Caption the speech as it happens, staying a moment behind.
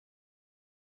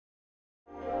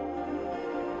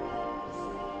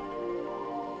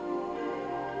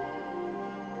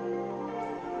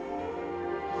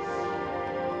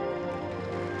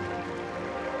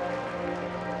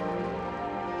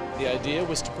idea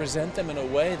was to present them in a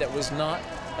way that was not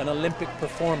an Olympic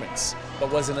performance,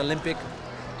 but was an Olympic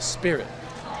spirit.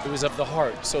 It was of the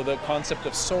heart, so the concept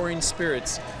of soaring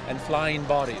spirits and flying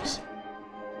bodies.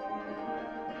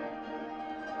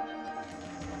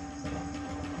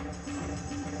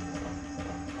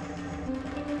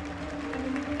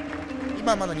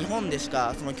 今まだ日本でし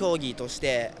かその競技とし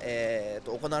て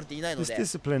行われていないので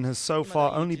This discipline has so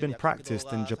far only been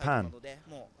practiced in Japan.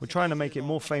 We're trying to make it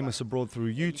more famous abroad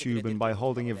through YouTube and by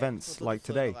holding events like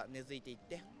today.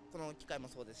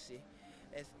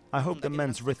 I hope that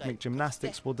men's rhythmic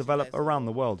gymnastics will develop around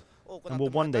the world and will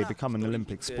one day become an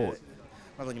Olympic sport.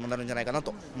 などにもなるんじゃないかな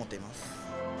と思っています。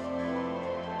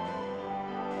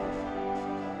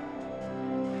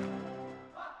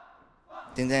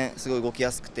全然すごい動き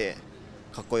やすくて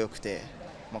かっこよくて、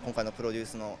今回のプロデュー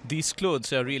スの These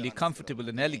clothes are really comfortable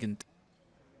and elegant.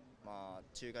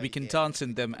 We can dance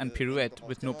in them and pirouette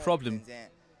with no problem.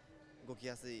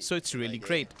 So it's really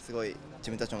great. すごい自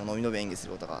分たちも伸び伸び演技す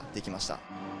ることができました。